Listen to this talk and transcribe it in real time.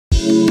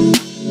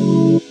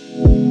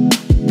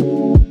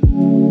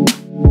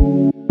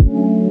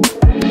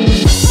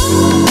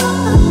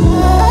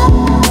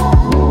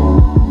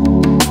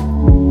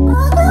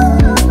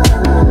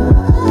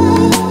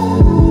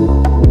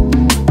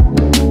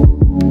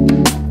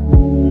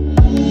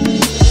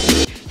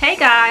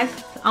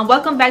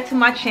Welcome back to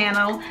my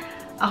channel.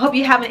 I hope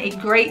you're having a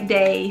great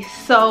day.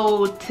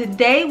 So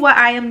today what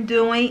I am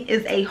doing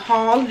is a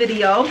haul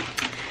video.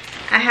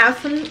 I have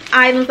some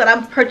items that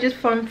I've purchased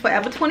from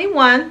Forever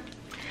 21.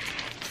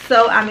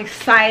 So I'm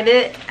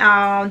excited.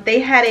 They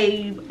had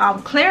a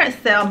clearance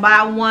sale,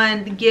 buy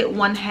one get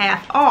one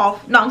half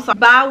off. No, I'm sorry,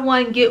 buy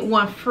one get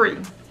one free,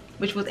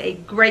 which was a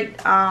great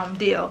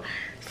deal.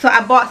 So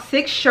I bought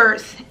 6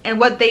 shirts, and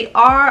what they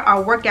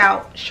are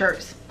workout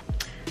shirts,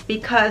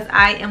 because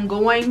I am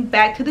going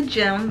back to the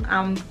gym.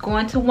 I'm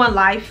going to One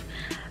Life.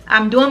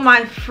 I'm doing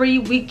my free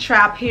week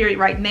trial period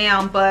right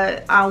now,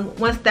 but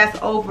once that's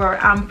over,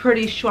 I'm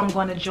pretty sure I'm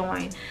going to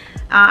join.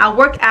 I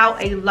work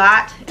out a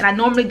lot, and I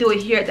normally do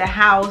it here at the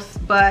house,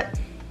 but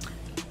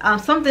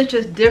something's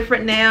just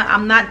different now.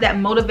 I'm not that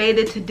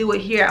motivated to do it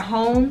here at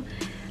home,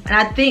 and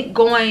I think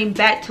going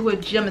back to a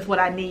gym is what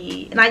I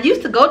need. And I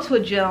used to go to a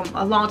gym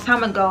a long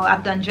time ago.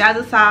 I've done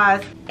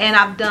Jazzercise and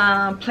I've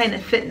done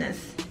Planet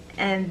Fitness,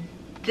 and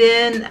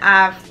then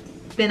I've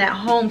been at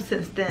home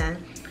since then.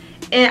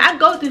 And I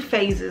go through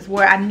phases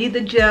where I need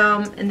the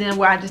gym and then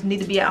where I just need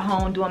to be at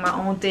home doing my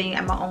own thing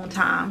at my own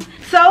time.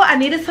 So I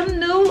needed some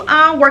new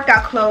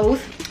workout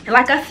clothes. And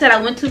like I said, I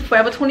went to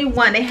Forever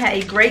 21. They had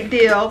a great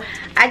deal.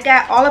 I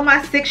got all of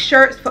my 6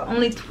 shirts for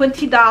only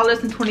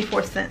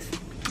 $20.24.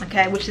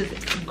 Okay, which is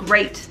a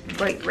great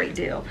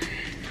deal.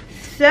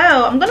 So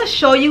I'm going to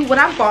show you what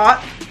I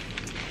bought.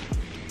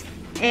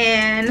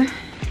 And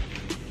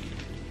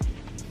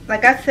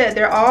like I said,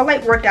 they're all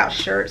like workout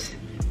shirts.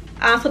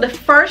 So the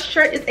first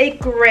shirt is a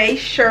gray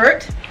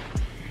shirt,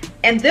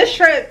 and this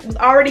shirt was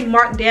already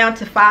marked down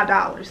to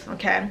 $5,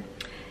 okay?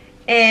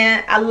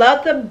 And I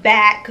love the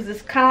back because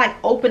it's kind of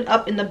like open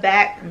up in the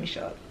back. Let me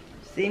show it.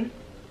 See?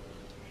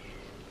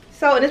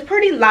 So it is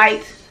pretty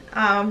light,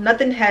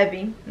 nothing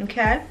heavy,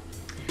 okay?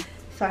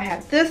 So I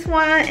have this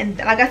one, and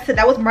like I said,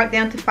 that was marked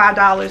down to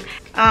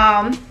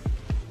 $5.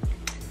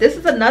 This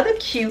is another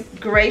cute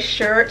gray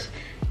shirt,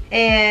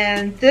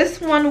 and this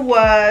one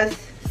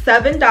was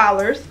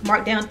 $7,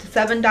 marked down to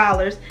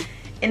 $7,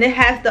 and it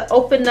has the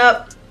open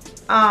up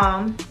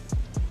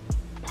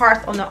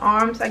parts on the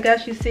arms, I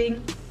guess you see.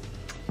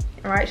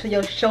 All right, so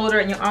your shoulder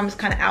and your arm is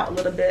kind of out a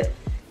little bit,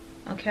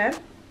 okay?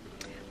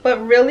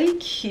 But really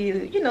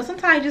cute. You know,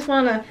 sometimes you just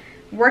want to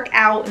work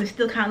out and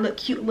still kind of look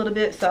cute a little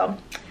bit. So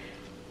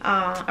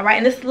all right,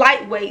 and it's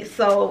lightweight,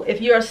 so if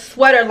you're a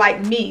sweater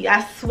like me,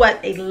 I sweat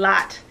a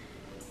lot,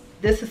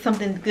 this is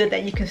something good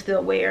that you can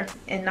still wear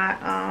and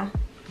not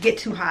get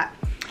too hot.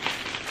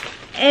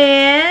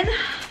 And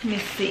let me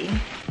see.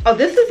 Oh,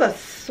 this is a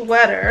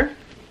sweater.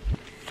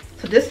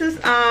 So this is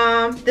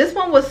this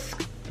one was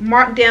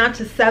marked down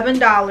to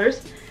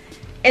 $7,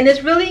 and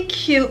it's really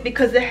cute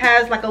because it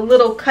has like a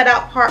little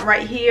cutout part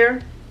right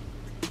here,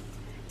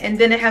 and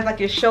then it has like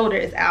your shoulder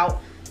is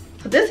out.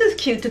 So this is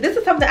cute. So this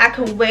is something I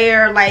can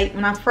wear like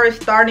when I'm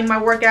first starting my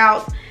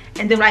workouts,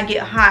 and then when I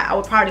get hot, I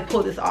would probably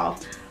pull this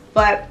off.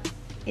 But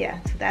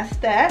yeah, so that's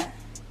that.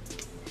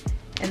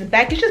 And the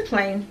back is just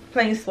plain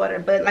sweater,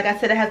 but like I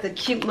said, it has a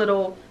cute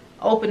little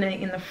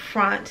opening in the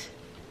front,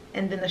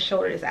 and then the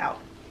shoulder is out.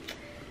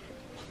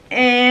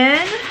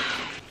 And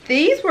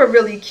these were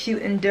really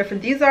cute and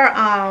different. These are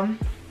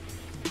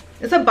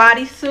it's a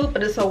bodysuit,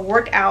 but it's a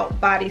workout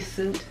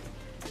bodysuit.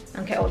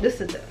 Okay, oh, this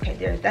is okay,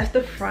 that's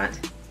the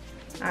front.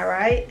 All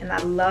right, and I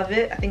love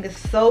it. I think it's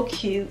so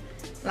cute.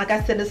 Like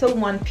I said, it's a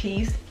one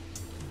piece,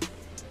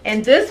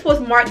 and this was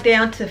marked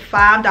down to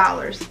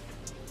 $5.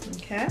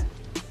 Okay.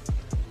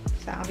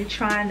 So I'll be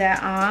trying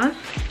that on.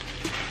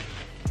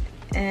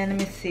 And let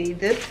me see.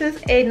 This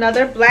is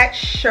another black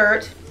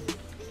shirt.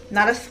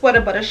 Not a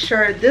sweater, but a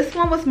shirt. This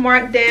one was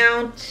marked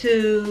down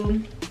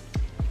to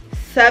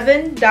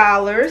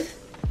 $7.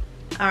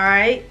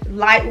 Alright.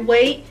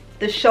 Lightweight.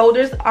 The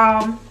shoulders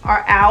are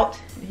out.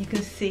 You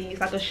can see it's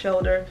like a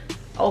shoulder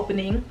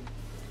opening.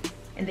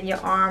 And then your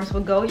arms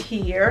will go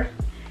here.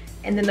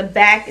 And then the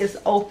back is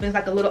open. It's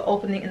like a little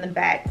opening in the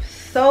back.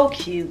 So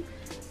cute.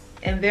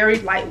 And very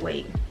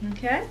lightweight.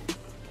 Okay.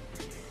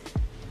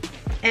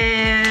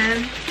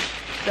 And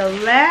the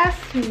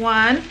last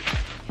one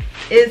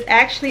is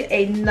actually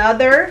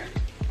another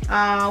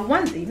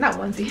onesie, not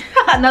onesie,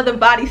 another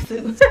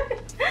bodysuit.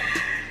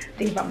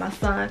 Think about my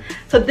son.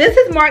 So this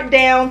is marked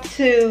down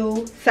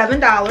to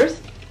 $7,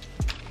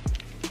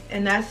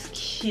 and that's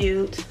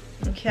cute.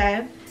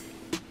 Okay.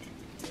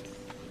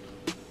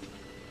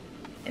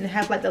 And it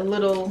has like the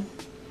little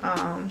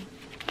I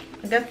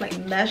guess like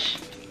mesh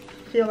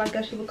feel, I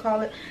guess you would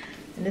call it.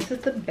 And this is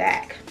the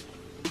back.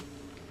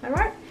 All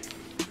right.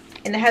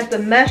 And it has the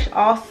mesh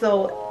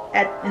also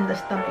in the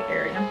stomach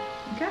area.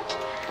 Okay.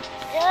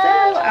 So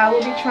I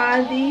will be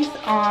trying these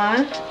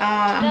on.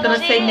 I'm gonna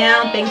say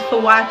now, thanks for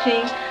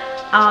watching.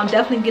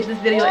 Definitely give this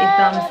video a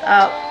thumbs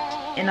up,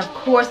 and of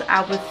course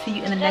I will see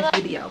you in the next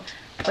video.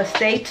 But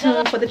stay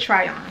tuned for the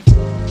try on.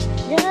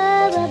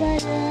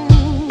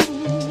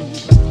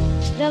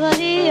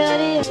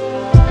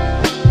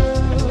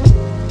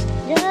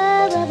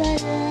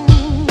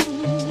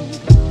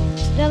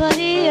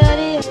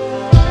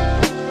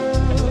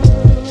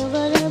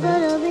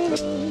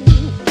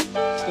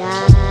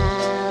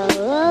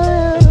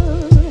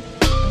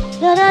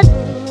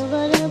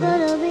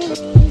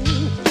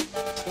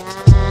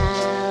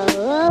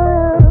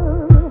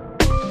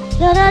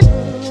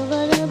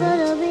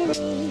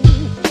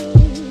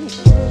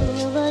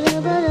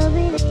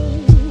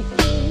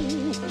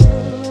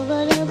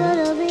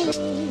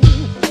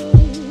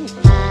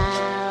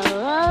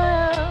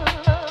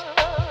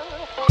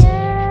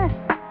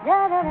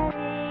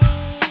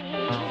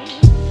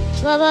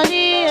 Ba ba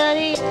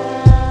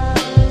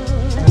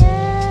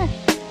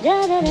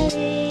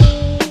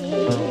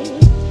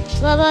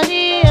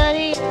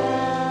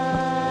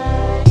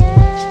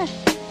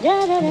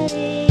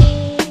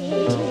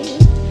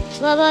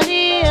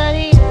dee